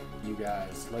last, you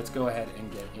guys. Let's go ahead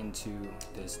and get into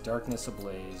this Darkness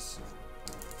Ablaze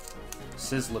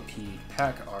Sizzlipede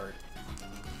pack art.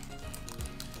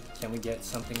 Can we get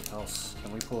something else?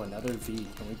 Can we pull another V?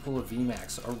 Can we pull a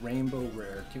VMAX? A Rainbow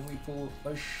Rare? Can we pull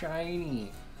a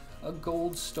Shiny? A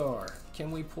Gold Star? Can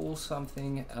we pull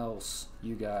something else,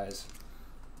 you guys?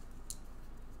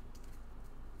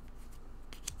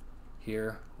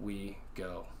 Here we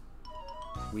go.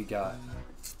 We got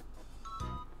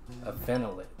a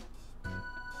Venilite.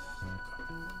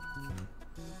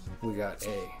 We got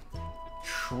a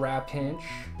Trapinch.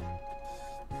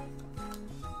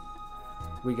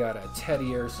 We got a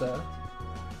Teddiursa.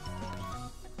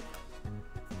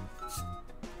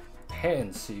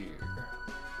 Pansear.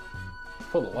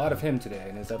 Pulled a lot of him today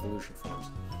in his evolution forms.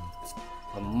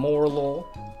 A Morlul.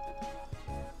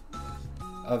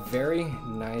 A very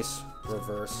nice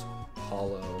reverse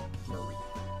hollow Mareep.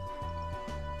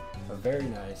 A very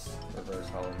nice reverse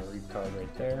hollow Mareep card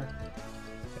right there.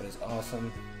 That is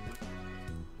awesome.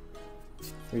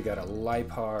 We got a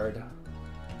Lipard.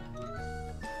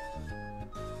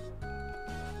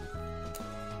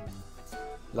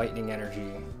 Lightning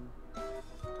Energy.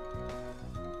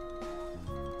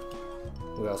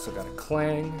 We also got a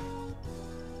Clang.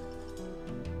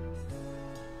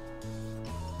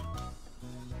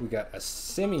 We got a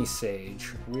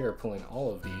Simisage. We are pulling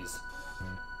all of these.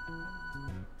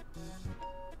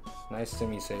 Nice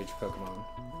Simisage Pokemon.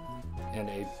 And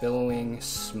a Billowing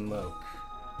Smoke.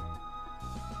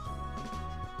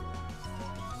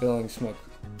 Billowing Smoke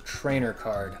trainer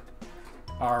card.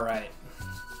 Alright.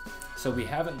 So we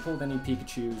haven't pulled any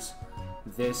Pikachus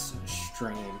this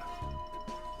stream.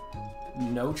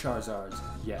 No Charizards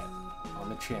yet on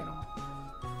the channel.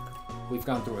 We've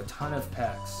gone through a ton of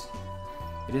packs.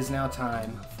 It is now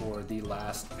time for the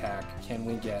last pack. Can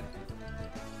we get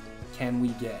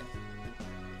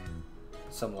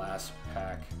some last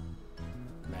pack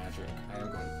magic? I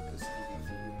am going to put this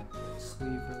EVV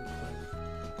sleeve really quick.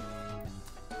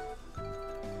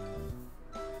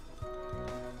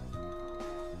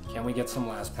 Can we get some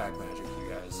last pack magic, you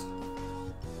guys?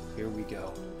 Here we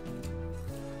go.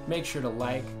 Make sure to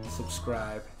like,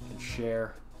 subscribe, and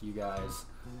share, you guys.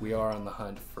 We are on the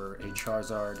hunt for a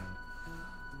Charizard.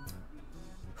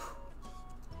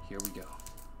 Here we go.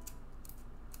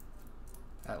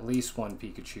 At least one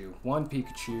Pikachu. One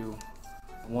Pikachu,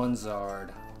 one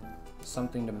Zard.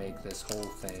 Something to make this whole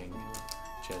thing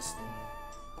just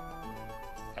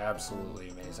absolutely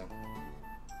amazing.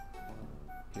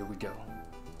 Here we go.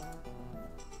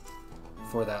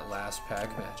 For that last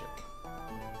pack magic,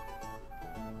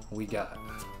 we got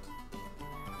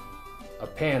a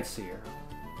Pansear,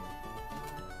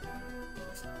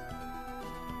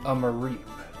 a Mareep,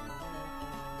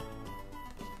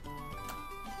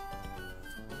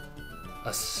 a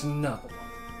Snubble,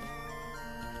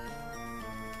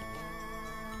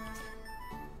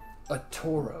 a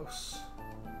Tauros,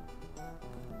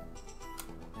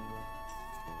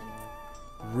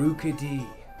 Rookidee,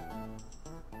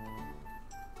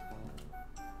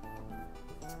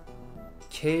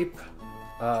 Cape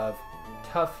of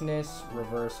Toughness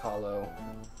Reverse Hollow,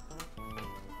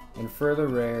 and further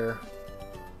rare,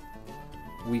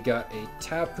 we got a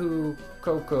Tapu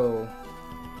Koko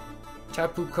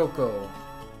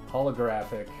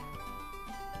holographic.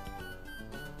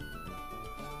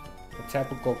 A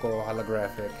Tapu Koko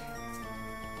holographic.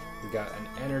 We got an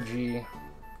Energy,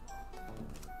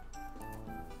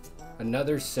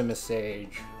 another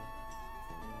Simisage,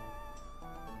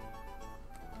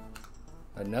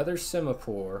 another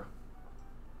Simipour,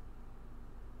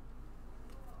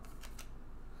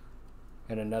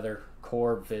 and another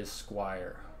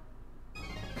Corvisquire.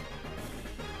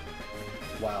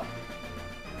 Wow.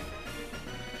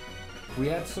 We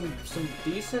had some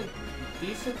decent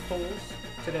pulls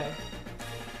today.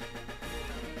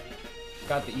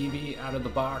 Got the Eevee out of the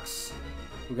box.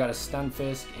 We got a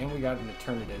Stunfisk and we got an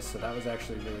Eternatus, so that was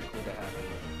actually really cool to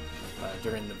have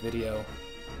during the video.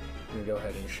 Let me go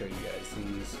ahead and show you guys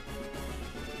these.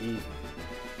 Eevee,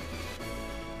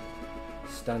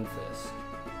 Stunfisk,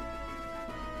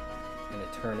 and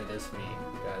Eternatus V.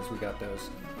 Guys, we got those.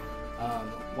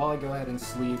 While I go ahead and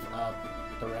sleeve up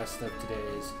the rest of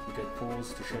today's good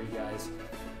pulls to show you guys,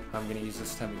 I'm going to use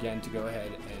this time again to go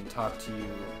ahead and talk to you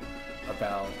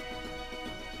about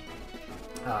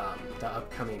the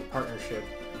upcoming partnership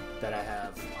that I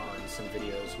have on some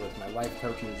videos with my life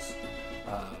coaches,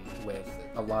 with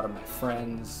a lot of my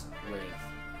friends, with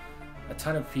a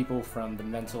ton of people from the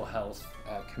mental health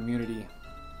community,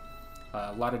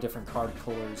 a lot of different card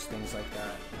pullers, things like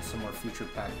that, some more future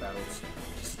pack battles,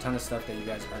 just a ton of stuff that you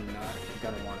guys are not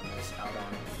going to want to miss out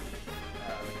on,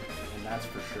 and that's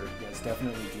for sure. You guys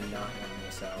definitely do not want to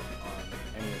miss out on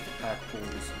any of the pack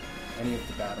pulls, any of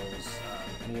the battles,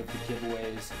 any of the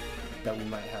giveaways that we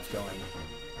might have going.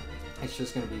 It's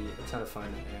just going to be a ton of fun,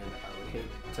 and I would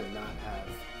hate to not have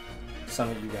some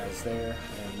of you guys there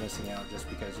and missing out just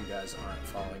because you guys aren't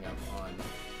following up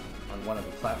on one of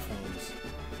the platforms.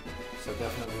 So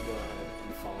definitely go ahead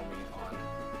and follow me on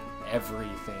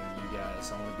everything, you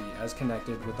guys. I want to be as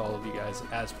connected with all of you guys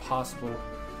as possible,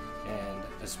 and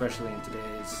especially in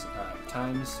today's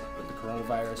times with the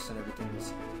coronavirus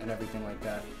and everything like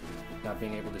that, not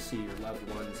being able to see your loved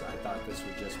ones, I thought this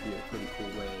would just be a pretty cool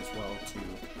way as well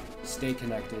to stay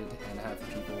connected and have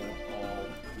people all,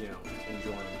 you know,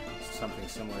 enjoying something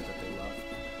similar that they love.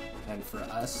 And for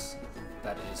us,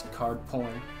 that is card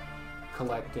pulling,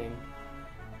 collecting,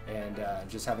 and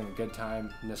just having a good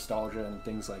time, nostalgia and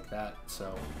things like that.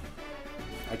 So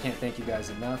I can't thank you guys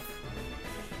enough.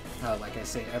 Like I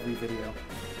say every video,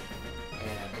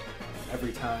 and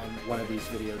every time one of these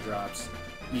video drops,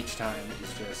 each time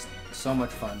is just so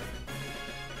much fun.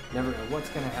 Never know what's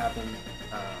going to happen.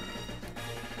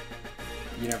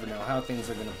 You never know how things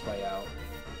are going to play out.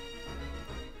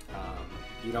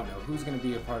 You don't know who's going to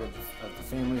be a part of the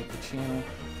family of the channel.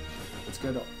 It's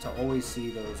good to always see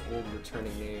those old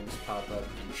returning names pop up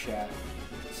in chat.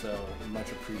 So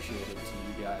much appreciated to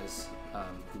you guys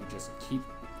who just keep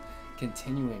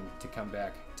continuing to come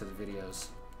back to the videos.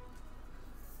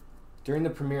 During the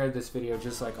premiere of this video,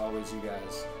 just like always, you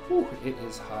guys, whew, it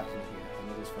is hot in here,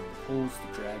 and it is from the pools,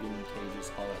 the dragon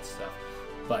cages, all that stuff.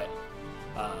 But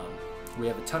we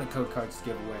have a ton of code cards to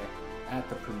give away at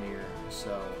the premiere,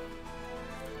 so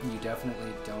you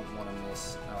definitely don't want to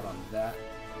miss out on that.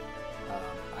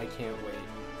 I can't wait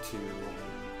to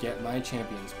get my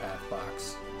Champions Path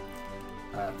box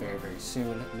very, very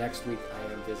soon. Next week,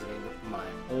 I am visiting my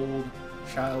old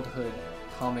childhood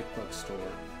comic book store,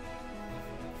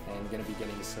 and going to be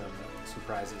getting some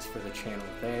surprises for the channel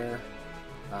there.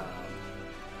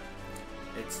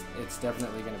 It's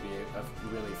definitely going to be a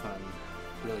really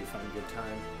fun, good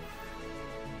time.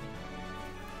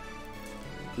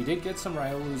 We did get some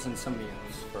Riolus and some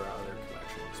Mews for our other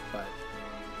collections, but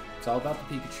it's all about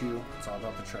the Pikachu, it's all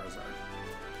about the Charizard.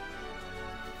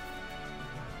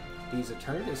 These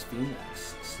Eternatus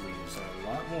VMAX sleeves are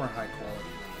a lot more high quality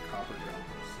than the Copper Drop.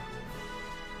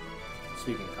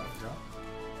 Speaking of Copper Drop,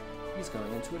 he's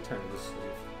going into Eternatus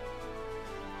sleeve.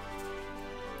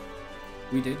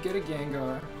 We did get a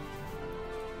Gengar.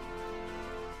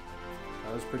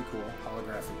 That was pretty cool.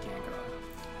 Holographic Gengar.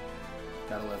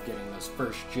 Gotta love getting those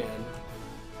first gen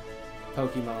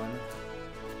Pokemon.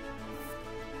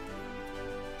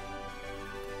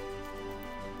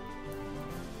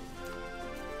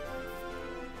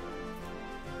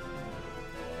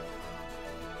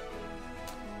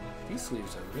 These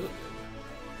sleeves are really good.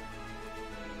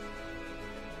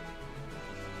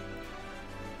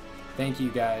 Thank you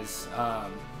guys.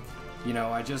 You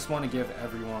know, I just want to give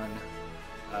everyone,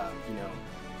 you know,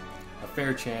 a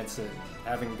fair chance at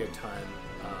having a good time,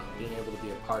 being able to be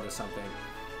a part of something,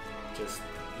 just,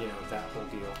 you know, that whole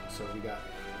deal. So we got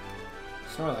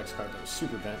a Snorlax card that was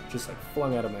super bent, just like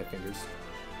flung out of my fingers.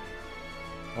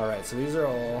 Alright, so these are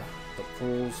all the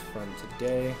pulls from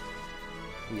today.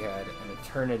 We had an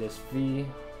Eternatus V.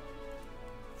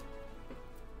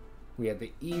 We had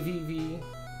the EVV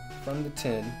from the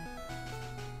tin,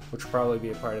 which will probably be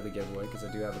a part of the giveaway because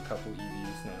I do have a couple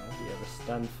EVs now. We have a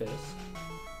Stunfisk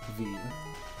V,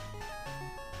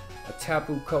 a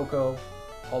Tapu Koko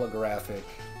holographic,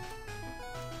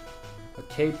 a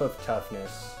Cape of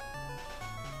Toughness,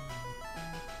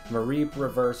 Mareep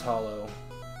reverse holo.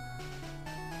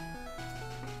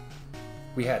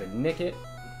 We had a Nickit,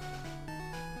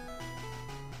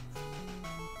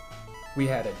 We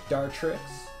had a Dartrix.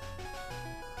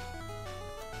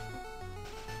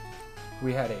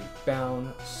 We had a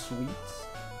Bound Sweets.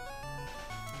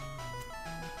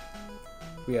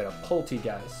 We had a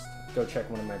Poltegeist. Go check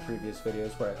one of my previous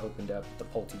videos where I opened up the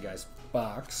Poltegeist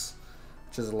box,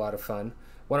 which is a lot of fun.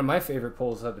 One of my favorite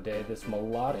pulls of the day, this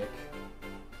Melodic.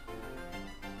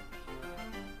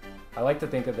 I like to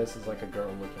think of this as like a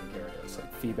girl-looking Gyarados,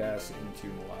 like Feebas into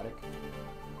Melodic.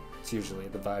 It's usually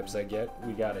the vibes I get.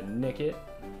 We got a Nickit,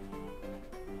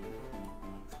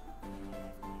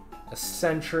 a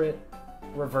Sentret,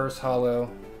 Reverse Holo,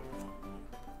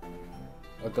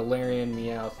 a Galarian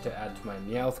Meowth to add to my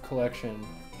Meowth collection.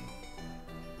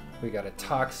 We got a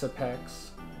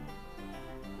Toxapex.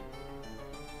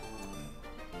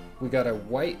 We got a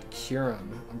White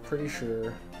Kyurem. I'm pretty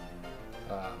sure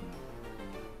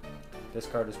this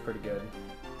card is pretty good.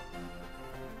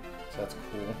 So that's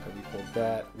cool because we pulled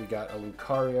that. We got a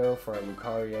Lucario for our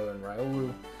Lucario and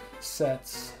Riolu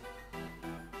sets.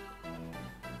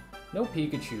 No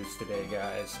Pikachus today,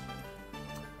 guys.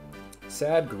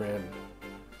 Sad Grimm.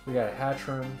 We got a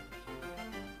Hatchram.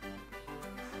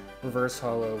 Reverse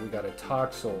Holo. We got a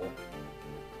Toxel.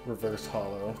 Reverse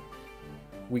Holo.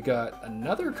 We got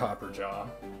another Copperjaw.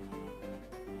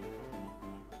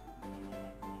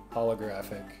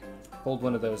 Holographic. Pulled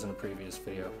one of those in a previous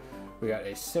video. We got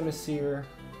a Simisear.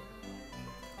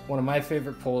 One of my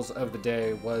favorite pulls of the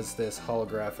day was this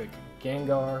holographic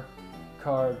Gengar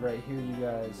card right here, you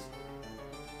guys.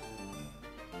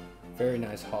 Very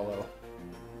nice holo.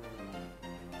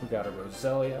 We got a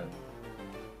Roselia.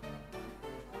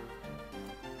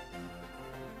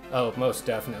 Oh, most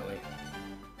definitely.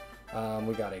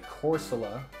 We got a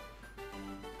Corsola,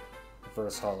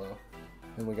 reverse holo.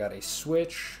 And we got a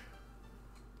Switch.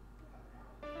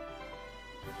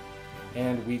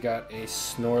 And we got a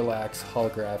Snorlax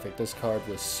holographic. This card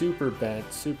was super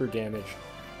bent, super damaged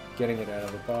getting it out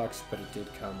of the box, but it did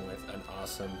come with an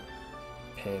awesome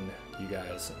pin, you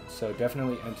guys. So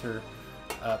definitely enter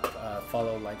up,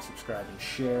 follow, like, subscribe, and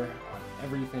share on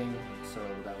everything, so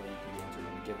that way you can be entered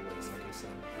in the giveaways, like I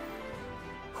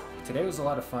said. Today was a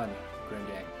lot of fun, Grimm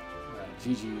Gang.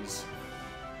 GG's.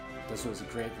 This was a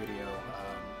great video,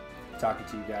 talking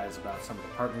to you guys about some of the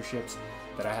partnerships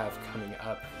that I have coming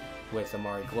up with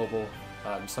Amari Global,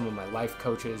 some of my life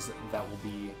coaches that will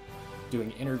be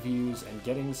doing interviews and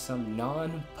getting some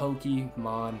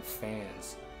non-Pokemon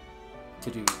fans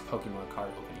to do Pokemon card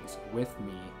openings with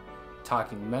me,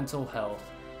 talking mental health,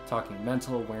 talking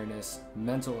mental awareness,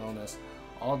 mental illness,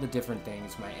 all the different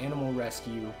things, my animal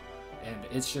rescue, and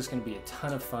it's just going to be a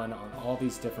ton of fun on all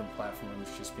these different platforms,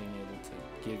 just being able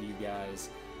to give you guys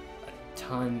a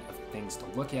ton of things to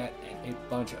look at and a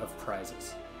bunch of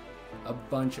prizes. A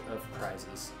bunch of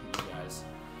prizes, you guys.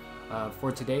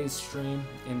 For today's stream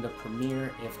in the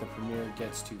premiere, if the premiere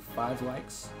gets to 5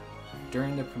 likes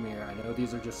during the premiere, I know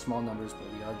these are just small numbers, but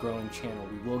we are growing channel.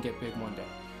 We will get big one day.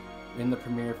 In the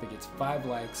premiere, if it gets 5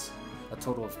 likes, a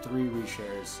total of 3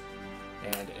 reshares,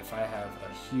 and if I have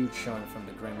a huge showing from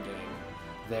the Grimm Gang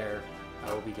there,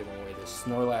 I will be giving away this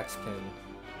Snorlax pin,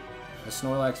 a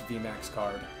Snorlax VMAX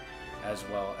card, as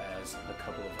well as a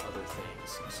couple of other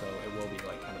things. So it will be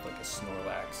like kind of like a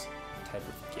Snorlax type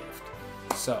of gift.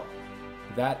 So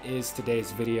that is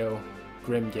today's video.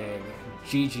 Grimm Gang,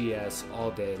 GGS all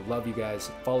day. Love you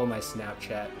guys. Follow my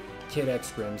Snapchat,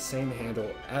 KidXGrimm, same handle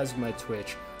as my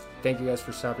Twitch. Thank you guys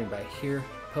for stopping by here.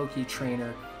 Poke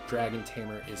Trainer, Dragon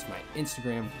Tamer is my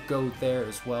Instagram. Go there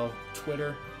as well.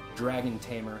 Twitter, Dragon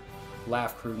Tamer,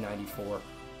 Laugh Crew 94.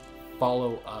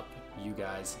 Follow up, you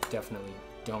guys. Definitely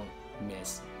don't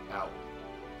miss out.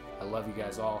 I love you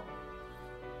guys all.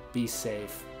 Be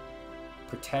safe.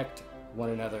 Protect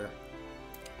one another.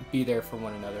 Be there for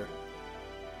one another.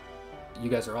 You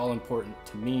guys are all important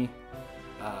to me.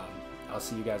 I'll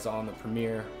see you guys all in the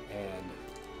premiere, and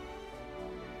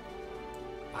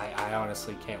I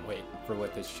honestly can't wait for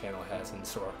what this channel has in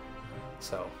store.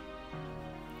 So,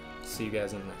 see you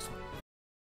guys in the next one.